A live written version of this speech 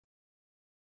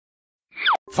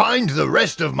Find the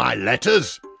rest of my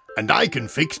letters, and I can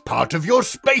fix part of your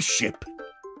spaceship.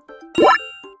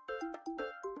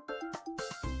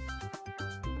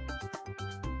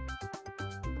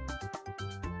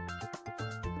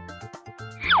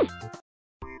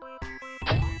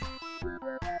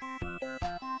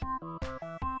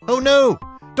 Oh no!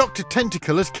 Dr.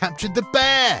 Tentacle has captured the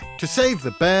bear! To save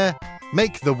the bear,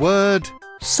 make the word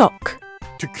sock.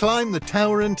 To climb the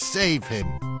tower and save him.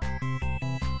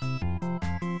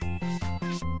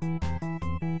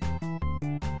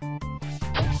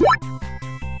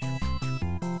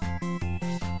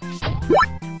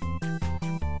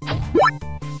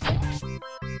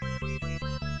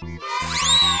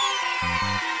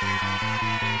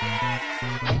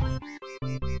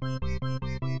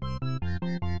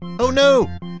 Oh no!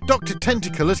 Dr.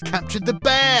 Tentacle has captured the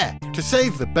bear! To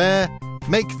save the bear,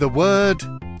 make the word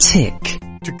tick.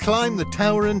 To climb the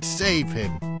tower and save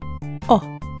him.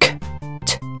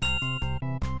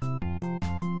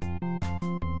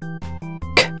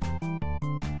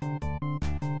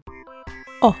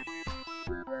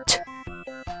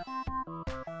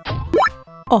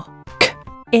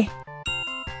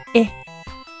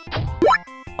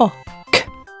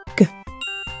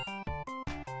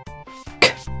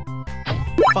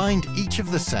 Find each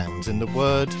of the sounds in the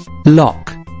word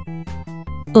lock.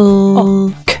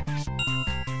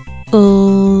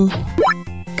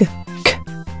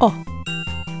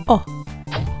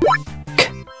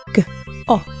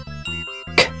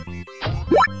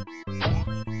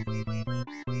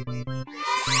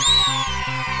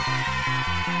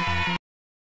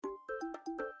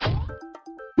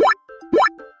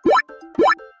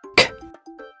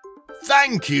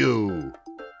 Thank you,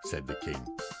 said the king.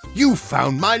 You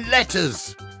found my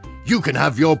letters. You can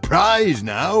have your prize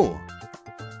now.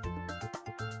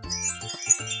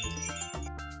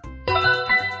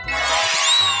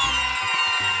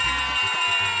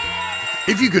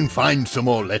 If you can find some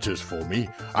more letters for me,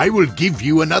 I will give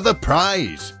you another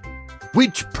prize.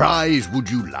 Which prize would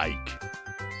you like?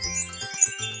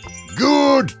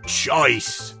 Good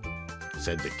choice,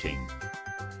 said the king.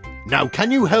 Now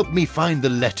can you help me find the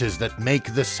letters that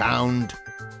make the sound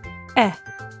eh?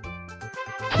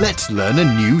 Let's learn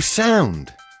a new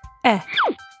sound. Eh.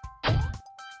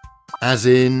 As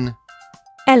in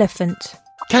elephant.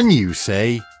 Can you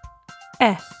say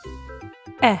Eh.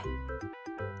 Eh.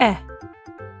 Eh.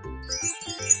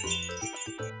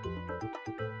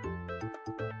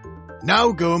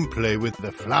 Now go and play with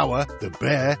the flower, the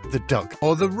bear, the duck,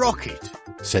 or the rocket,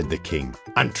 said the king,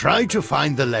 and try to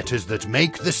find the letters that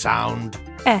make the sound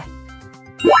eh.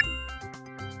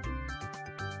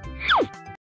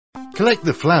 Collect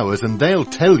the flowers and they'll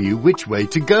tell you which way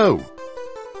to go.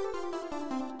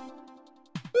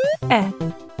 Eh.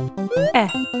 Eh.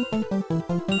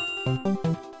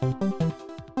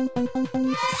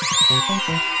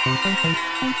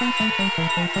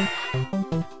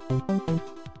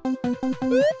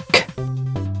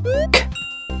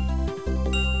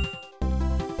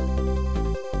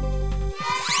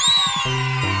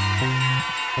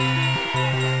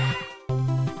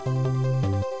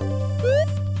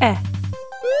 Eh.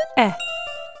 Eh.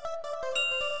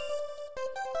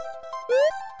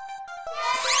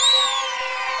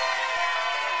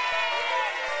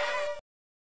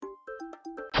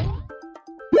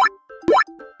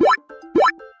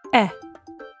 Eh.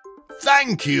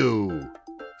 Thank you,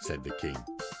 said the king.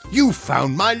 You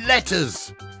found my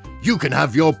letters. You can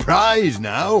have your prize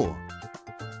now.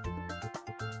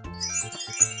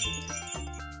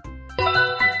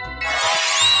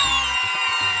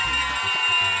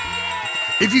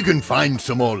 If you can find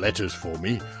some more letters for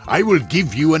me, I will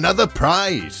give you another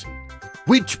prize.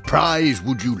 Which prize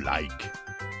would you like?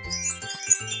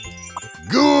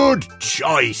 Good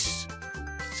choice,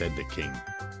 said the king.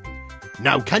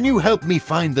 Now can you help me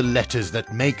find the letters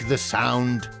that make the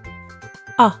sound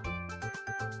Ah.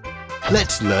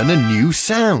 Let's learn a new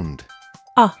sound.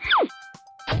 Ah.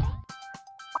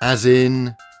 As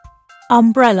in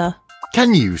umbrella.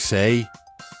 Can you say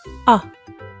Ah.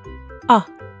 Ah.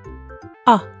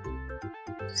 Ah.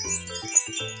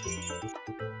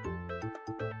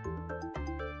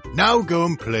 Now go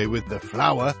and play with the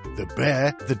flower, the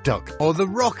bear, the duck, or the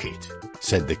rocket,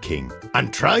 said the king,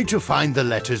 and try to find the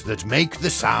letters that make the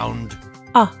sound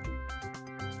Ah.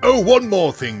 Oh, one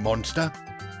more thing, monster.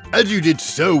 As you did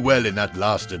so well in that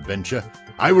last adventure,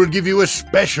 I will give you a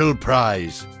special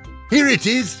prize. Here it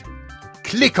is.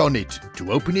 Click on it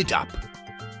to open it up.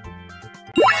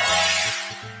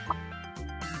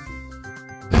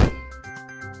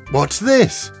 What's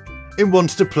this? It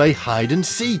wants to play hide and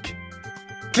seek.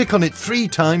 Click on it 3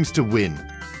 times to win.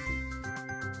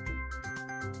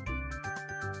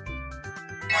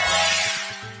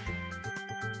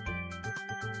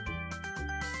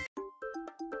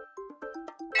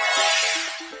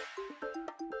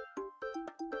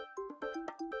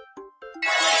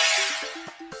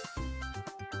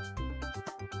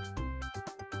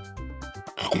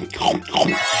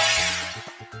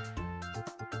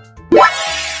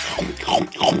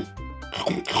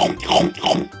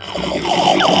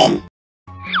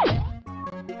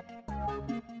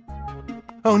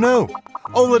 Oh no!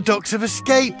 All the ducks have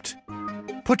escaped!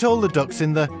 Put all the ducks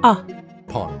in the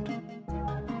pond.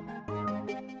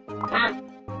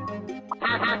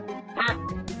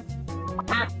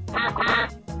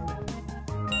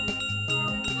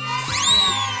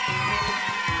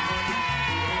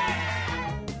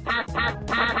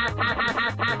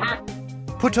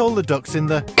 Put all the ducks in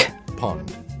the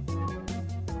pond.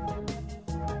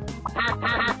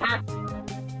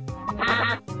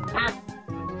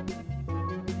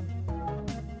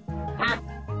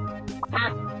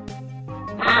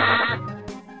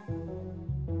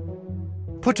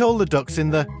 Put all the ducks in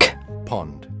the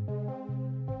pond.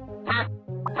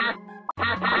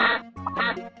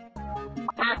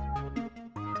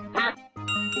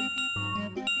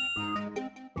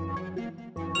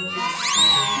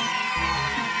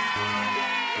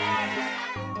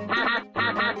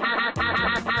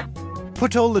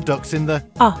 Put all the ducks in the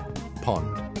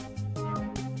pond.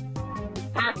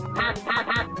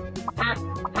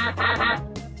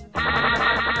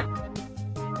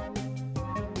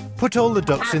 Put all the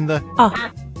ducks in the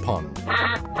pond.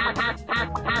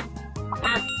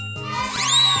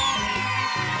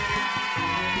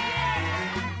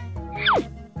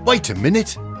 Wait a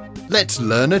minute. Let's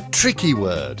learn a tricky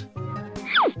word.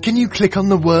 Can you click on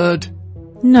the word?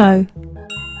 No.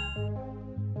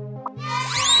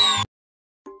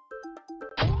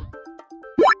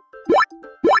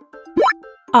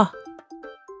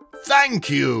 Thank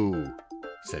you,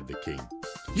 said the king.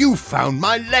 You found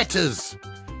my letters.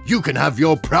 You can have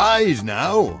your prize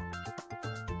now.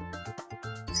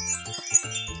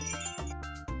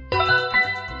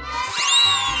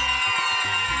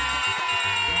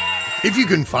 If you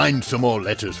can find some more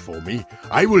letters for me,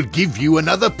 I will give you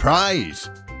another prize.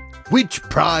 Which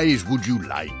prize would you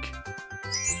like?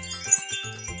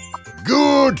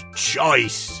 Good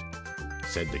choice,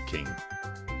 said the king.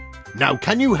 Now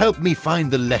can you help me find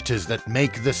the letters that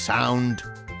make the sound?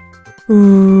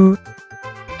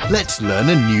 Let's learn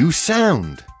a new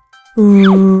sound.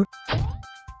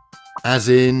 As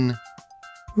in?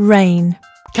 Rain.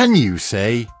 Can you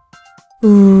say?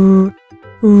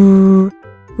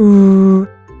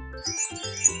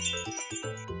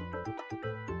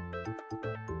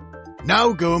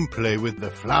 Now go and play with the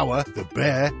flower, the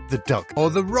bear, the duck, or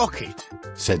the rocket,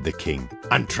 said the king,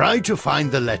 and try to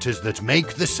find the letters that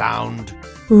make the sound.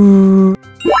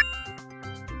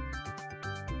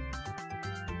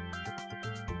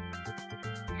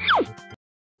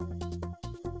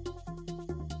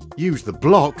 Use the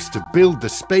blocks to build the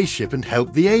spaceship and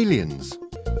help the aliens.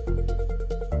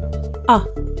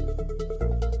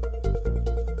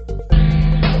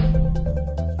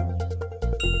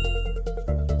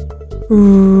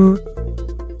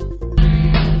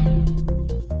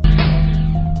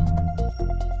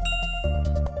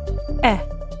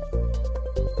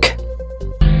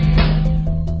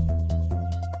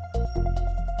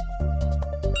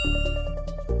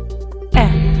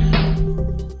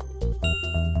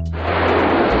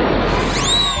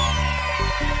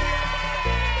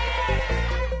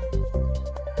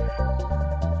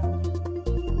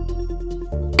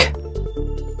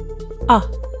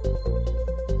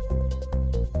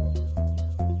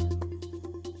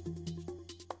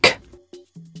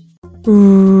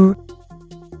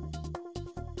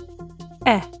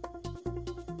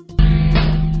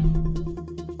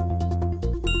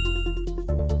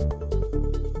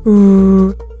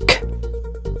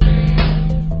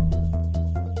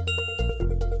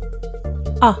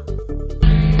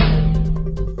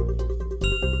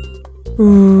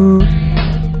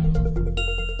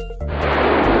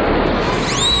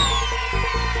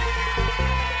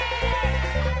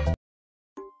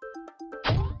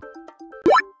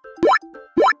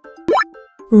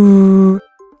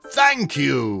 Thank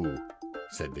you,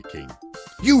 said the king.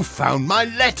 You found my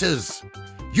letters.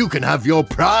 You can have your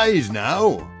prize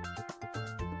now.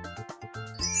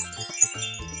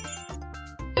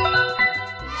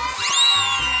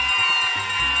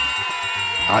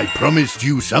 I promised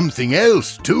you something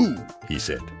else too, he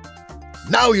said.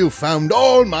 Now you've found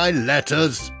all my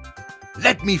letters.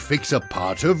 Let me fix a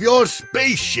part of your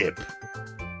spaceship.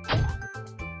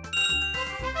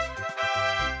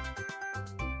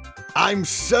 I'm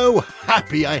so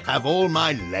happy I have all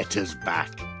my letters back,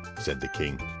 said the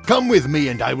king. Come with me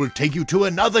and I will take you to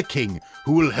another king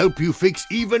who will help you fix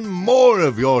even more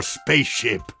of your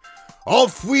spaceship.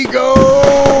 Off we go!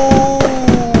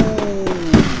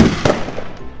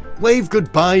 Wave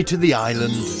goodbye to the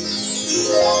island.